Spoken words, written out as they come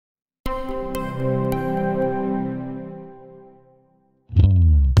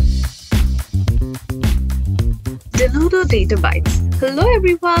Denodo Data Bites. Hello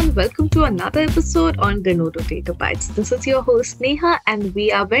everyone, welcome to another episode on Denodo Data Bites. This is your host Neha and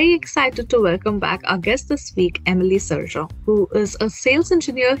we are very excited to welcome back our guest this week, Emily Sergent, who is a sales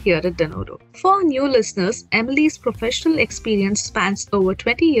engineer here at Denodo. For our new listeners, Emily's professional experience spans over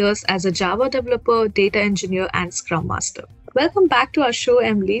 20 years as a Java developer, data engineer and Scrum Master. Welcome back to our show,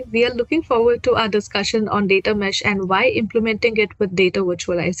 Emily. We are looking forward to our discussion on data mesh and why implementing it with data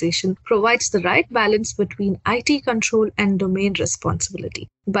virtualization provides the right balance between IT control and domain responsibility.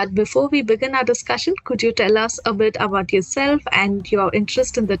 But before we begin our discussion, could you tell us a bit about yourself and your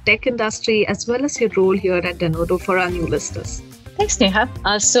interest in the tech industry as well as your role here at Denodo for our new listeners? Thanks, Neha.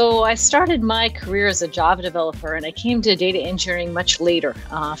 So I started my career as a Java developer, and I came to data engineering much later,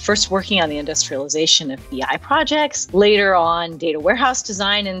 first working on the industrialization of BI projects, later on data warehouse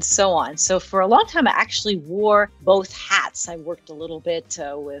design, and so on. So for a long time, I actually wore both hats. I worked a little bit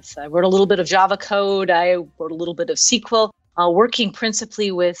I wrote a little bit of Java code, I wrote a little bit of SQL, working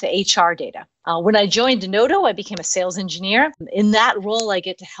principally with HR data. When I joined Denodo, I became a sales engineer. In that role, I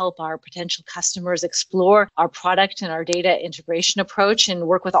get to help our potential customers explore our product and our data integration approach and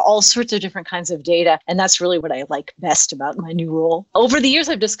work with all sorts of different kinds of data. And that's really what I like best about my new role. Over the years,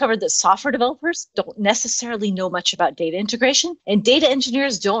 I've discovered that software developers don't necessarily know much about data integration, and data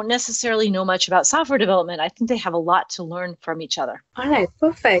engineers don't necessarily know much about software development. I think they have a lot to learn from each other. All right,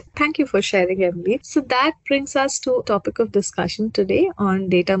 perfect. Thank you for sharing, Emily. So that brings us to a topic of discussion today on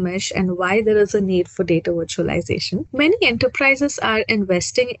data mesh and why there is a need for data virtualization. Many enterprises are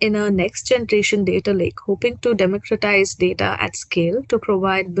investing in a next generation data lake, hoping to democratize data at scale to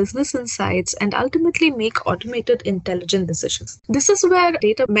provide business insights and ultimately make automated intelligent decisions. This is where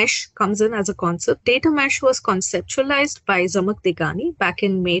data mesh comes in as a concept. Data mesh was conceptualized by Zamak Dehghani back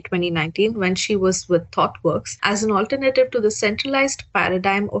in May 2019 when she was with ThoughtWorks as an alternative to the centralized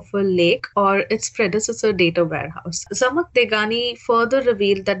paradigm of a lake or its predecessor data warehouse. Zamak Dehghani further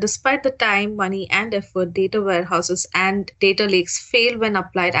revealed that despite the time, money, and effort, data warehouses and data lakes fail when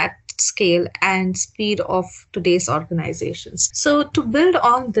applied at scale and speed of today's organizations. So to build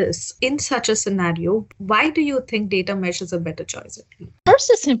on this, in such a scenario, why do you think data mesh is a better choice? First,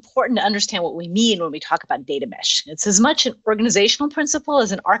 it's important to understand what we mean when we talk about data mesh. It's as much an organizational principle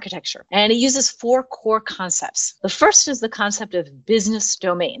as an architecture, and it uses 4 core concepts. The first is the concept of business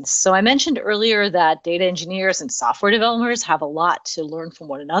domains. So I mentioned earlier that data engineers and software developers have a lot to learn from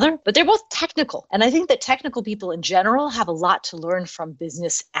one another, but they're both technical. And I think that technical people in general have a lot to learn from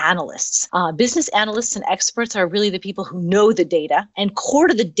business analysts. Business analysts and experts are really the people who know the data, and core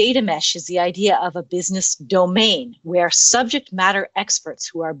to the data mesh is the idea of a business domain where subject matter experts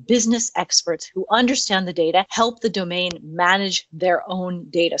who are business experts who understand the data help the domain manage their own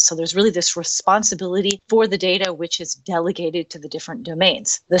data. So there's really this responsibility for the data which is delegated to the different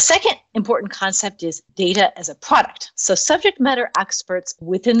domains. The second important concept is data as a product. So subject matter experts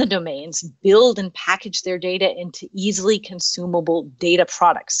within the domains build and package their data into easily consumable data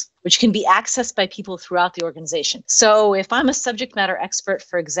products, which can be accessed by people throughout the organization. So if I'm a subject matter expert,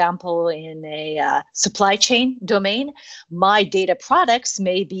 for example, in a supply chain domain, my data products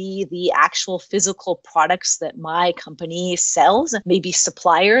may be the actual physical products that my company sells, maybe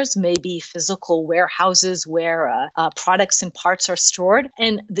suppliers, maybe physical warehouses where products and parts are stored.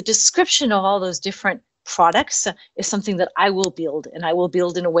 And the description of all those different products is something that I will build, and I will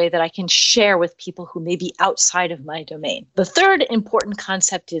build in a way that I can share with people who may be outside of my domain. The third important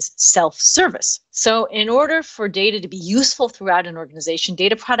concept is self-service. So in order for data to be useful throughout an organization,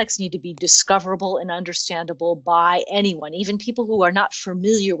 data products need to be discoverable and understandable by anyone, even people who are not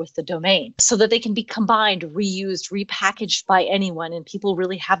familiar with the domain, so that they can be combined, reused, repackaged by anyone, and people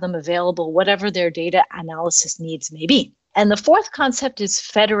really have them available, whatever their data analysis needs may be. And the fourth concept is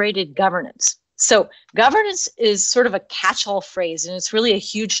federated governance. So governance is sort of a catch-all phrase, and it's really a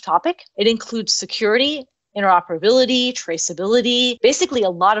huge topic. It includes security, interoperability, traceability, basically a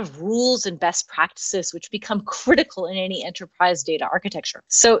lot of rules and best practices which become critical in any enterprise data architecture.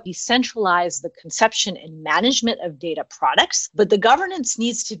 So decentralize the conception and management of data products, but the governance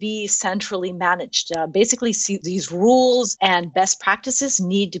needs to be centrally managed. Basically, these rules and best practices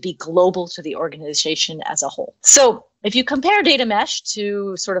need to be global to the organization as a whole. So if you compare data mesh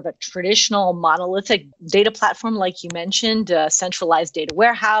to sort of a traditional monolithic data platform, like you mentioned, a centralized data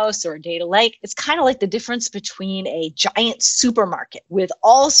warehouse or a data lake, it's kind of like the difference between a giant supermarket with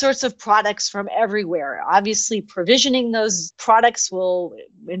all sorts of products from everywhere. Obviously, provisioning those products will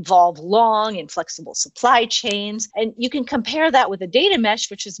involve long and flexible supply chains. And you can compare that with a data mesh,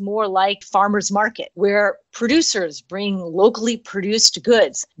 which is more like farmer's market, where producers bring locally produced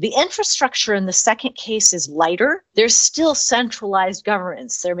goods. The infrastructure in the second case is lighter. There's still centralized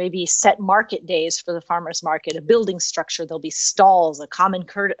governance. There may be set market days for the farmer's market, a building structure, there'll be stalls, a common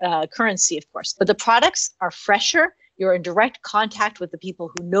currency, of course. But the products are fresher. You're in direct contact with the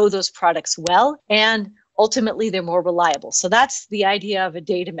people who know those products well, and ultimately they're more reliable. So that's the idea of a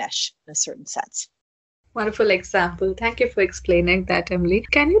data mesh in a certain sense. Wonderful example. Thank you for explaining that, Emily.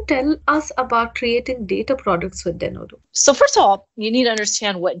 Can you tell us about creating data products with Denodo? So first of all, you need to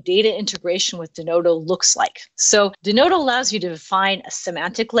understand what data integration with Denodo looks like. So Denodo allows you to define a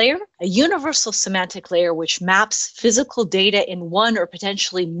semantic layer, a universal semantic layer, which maps physical data in one or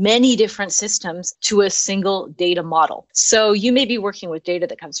potentially many different systems to a single data model. So you may be working with data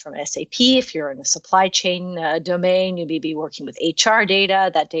that comes from SAP. If you're in the supply chain domain, you may be working with HR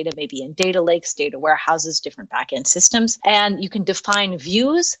data. That data may be in data lakes, data warehouses, different backend systems. And you can define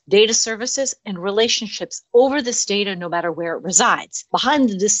views, data services, and relationships over this data no matter where it resides. Behind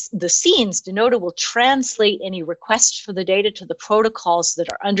the scenes, Denodo will translate any requests for the data to the protocols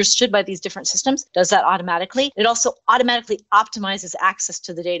that are understood by these different systems, does that automatically. It also automatically optimizes access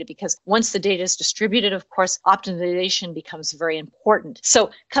to the data because once the data is distributed, of course, optimization becomes very important. So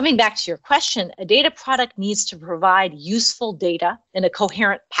coming back to your question, a data product needs to provide useful data in a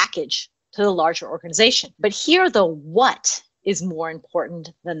coherent package to the larger organization. But here, the what is more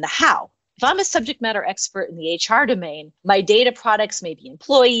important than the how. If I'm a subject matter expert in the HR domain, my data products may be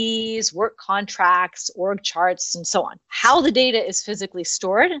employees, work contracts, org charts, and so on. How the data is physically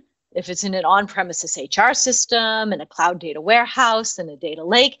stored, if it's in an on-premises HR system, in a cloud data warehouse, in a data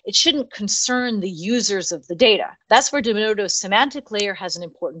lake, it shouldn't concern the users of the data. That's where Denodo's semantic layer has an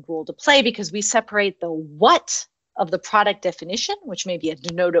important role to play because we separate the what of the product definition, which may be a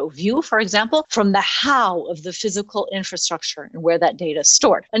Denodo view, for example, from the how of the physical infrastructure and where that data is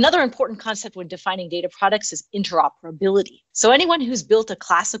stored. Another important concept when defining data products is interoperability. So anyone who's built a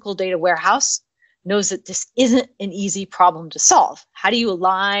classical data warehouse knows that this isn't an easy problem to solve. How do you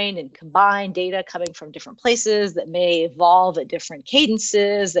align and combine data coming from different places that may evolve at different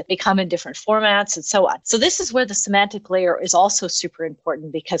cadences, that may come in different formats, and so on? So this is where the semantic layer is also super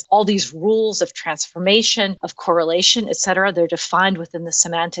important because all these rules of transformation, of correlation, et cetera, they're defined within the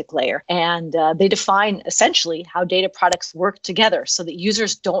semantic layer. And they define essentially how data products work together so that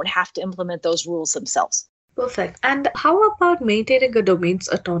users don't have to implement those rules themselves. Perfect. And how about maintaining a domain's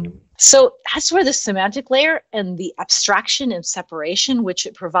autonomy? So that's where the semantic layer and the abstraction and separation which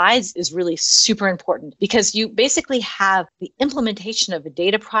it provides is really super important because you basically have the implementation of a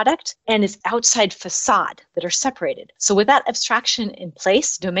data product and its outside facade that are separated. So with that abstraction in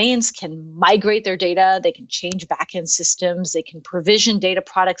place, domains can migrate their data, they can change backend systems, they can provision data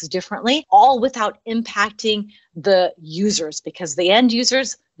products differently, all without impacting the users because the end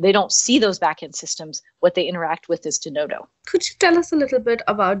users, they don't see those backend systems. What they interact with is Denodo. Could you tell us a little bit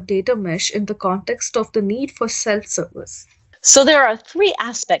about data mesh in the context of the need for self-service? So there are three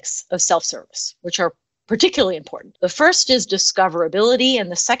aspects of self-service, which are particularly important. The first is discoverability,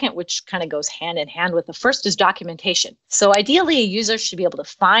 and the second, which kind of goes hand in hand with the first, is documentation. So ideally, a user should be able to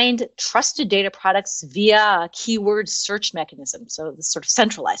find trusted data products via a keyword search mechanism. So it's sort of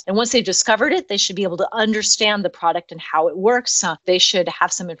centralized. And once they've discovered it, they should be able to understand the product and how it works. They should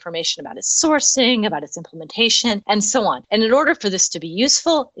have some information about its sourcing, about its implementation, and so on. And in order for this to be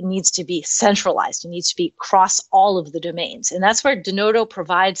useful, it needs to be centralized. It needs to be across all of the domains. And that's where Denodo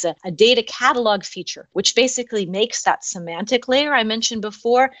provides a data catalog feature, which basically makes that semantic layer I mentioned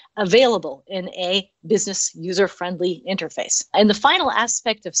before available in a business user-friendly interface. And the final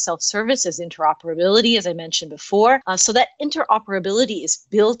aspect of self-service is interoperability, as I mentioned before. So that interoperability is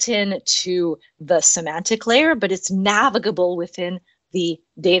built into the semantic layer, but it's navigable within the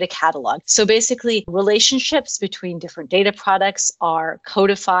data catalog. So basically, relationships between different data products are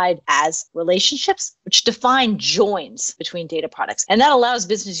codified as relationships, which define joins between data products. And that allows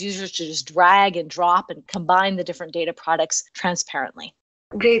business users to just drag and drop and combine the different data products transparently.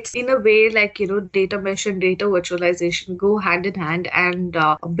 Great. In a way, data mesh and data virtualization go hand in hand. And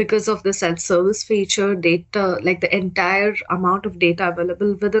because of the self-service feature, data, like the entire amount of data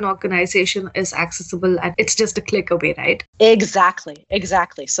available with an organization is accessible and it's just a click away, right? Exactly.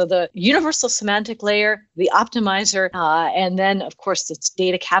 So the universal semantic layer, the optimizer, and then, of course, its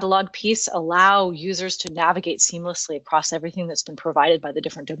data catalog piece allow users to navigate seamlessly across everything that's been provided by the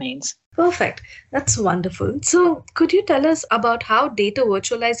different domains. Perfect. That's wonderful. So could you tell us about how data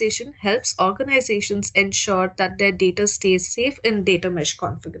virtualization helps organizations ensure that their data stays safe in data mesh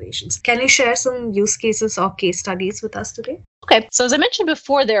configurations? Can you share some use cases or case studies with us today? Okay, so as I mentioned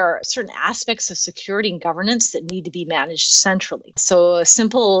before, there are certain aspects of security and governance that need to be managed centrally. So a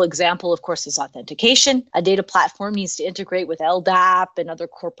simple example, of course, is authentication. A data platform needs to integrate with LDAP and other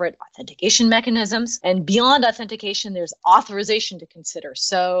corporate authentication mechanisms. And beyond authentication, there's authorization to consider.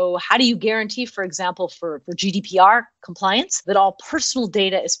 So how do you guarantee, for example, for GDPR compliance, that all personal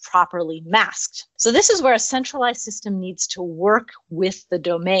data is properly masked? So this is where a centralized system needs to work with the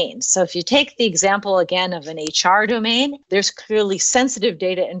domain. So if you take the example again of an HR domain, there's clearly sensitive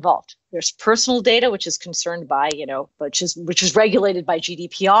data involved. There's personal data, which is concerned by, which is regulated by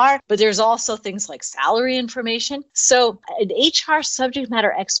GDPR, but there's also things like salary information. So an HR subject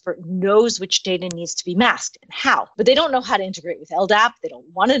matter expert knows which data needs to be masked and how, but they don't know how to integrate with LDAP. They don't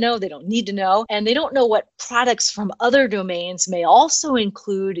want to know, they don't need to know, and they don't know what products from other domains may also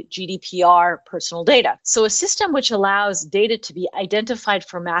include GDPR personal data. So a system which allows data to be identified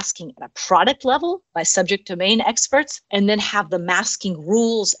for masking at a product level by subject domain experts, and then have the masking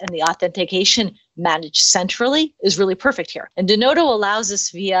rules and the authentication managed centrally is really perfect here. And Denodo allows us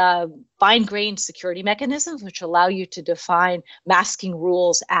via fine-grained security mechanisms, which allow you to define masking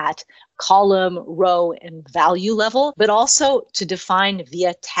rules at column, row, and value level, but also to define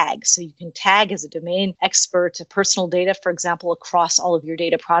via tags. So you can tag as a domain expert to personal data, for example, across all of your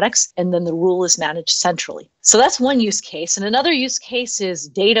data products, and then the rule is managed centrally. So that's one use case. And another use case is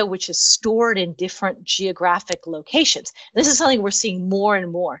data which is stored in different geographic locations. This is something we're seeing more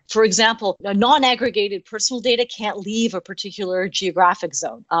and more. For example, a non-aggregated personal data can't leave a particular geographic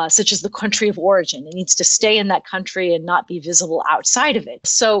zone, such as the country of origin. It needs to stay in that country and not be visible outside of it.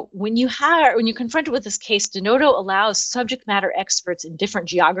 So when you're confronted with this case, Denodo allows subject matter experts in different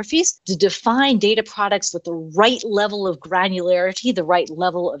geographies to define data products with the right level of granularity, the right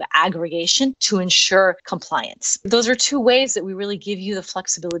level of aggregation to ensure compliance. Those are two ways that we really give you the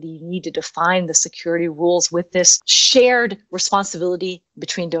flexibility you need to define the security rules with this shared responsibility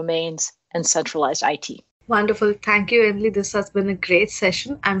between domains and centralized IT. Wonderful. Thank you, Emily. This has been a great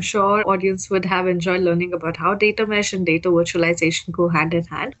session. I'm sure audience would have enjoyed learning about how data mesh and data virtualization go hand in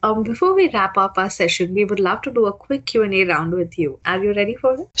hand. Before we wrap up our session, we would love to do a quick Q&A round with you. Are you ready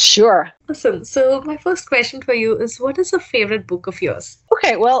for it? Sure. Awesome. So my first question for you is, what is a favorite book of yours?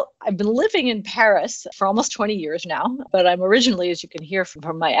 Okay, well, I've been living in Paris for almost 20 years now, but I'm originally, as you can hear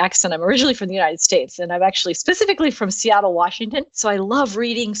from my accent, I'm originally from the United States, and I'm actually specifically from Seattle, Washington. So I love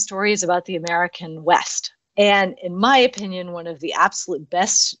reading stories about the American West. And in my opinion, one of the absolute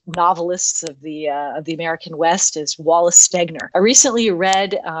best novelists of the American West is Wallace Stegner. I recently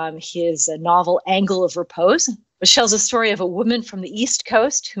read his novel Angle of Repose, which tells a story of a woman from the East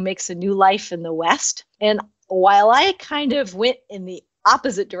Coast who makes a new life in the West. And while I kind of went in the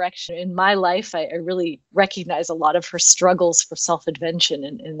opposite direction in my life, I really recognize a lot of her struggles for self-invention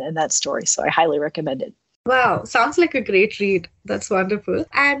in that story. So I highly recommend it. Wow, sounds like a great read. That's wonderful.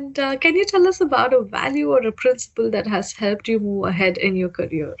 And can you tell us about a value or a principle that has helped you move ahead in your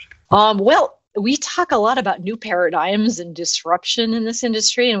career? Well, we talk a lot about new paradigms and disruption in this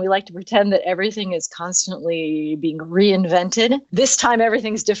industry, and we like to pretend that everything is constantly being reinvented. This time,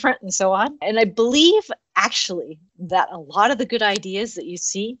 everything's different and so on. And I believe, actually, that a lot of the good ideas that you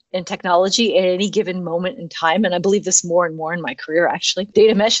see in technology at any given moment in time, and I believe this more and more in my career, actually,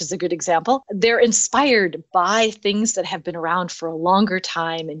 data mesh is a good example. They're inspired by things that have been around for a longer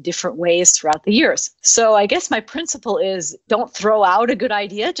time in different ways throughout the years. So I guess my principle is don't throw out a good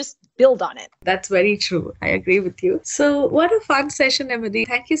idea, just build on it. That's very true. I agree with you. So what a fun session, Emily.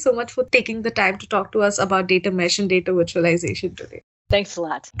 Thank you so much for taking the time to talk to us about data mesh and data virtualization today. Thanks a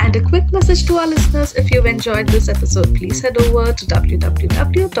lot. And a quick message to our listeners. If you've enjoyed this episode, please head over to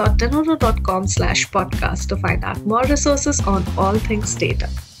www.denodo.com/podcast to find out more resources on all things data.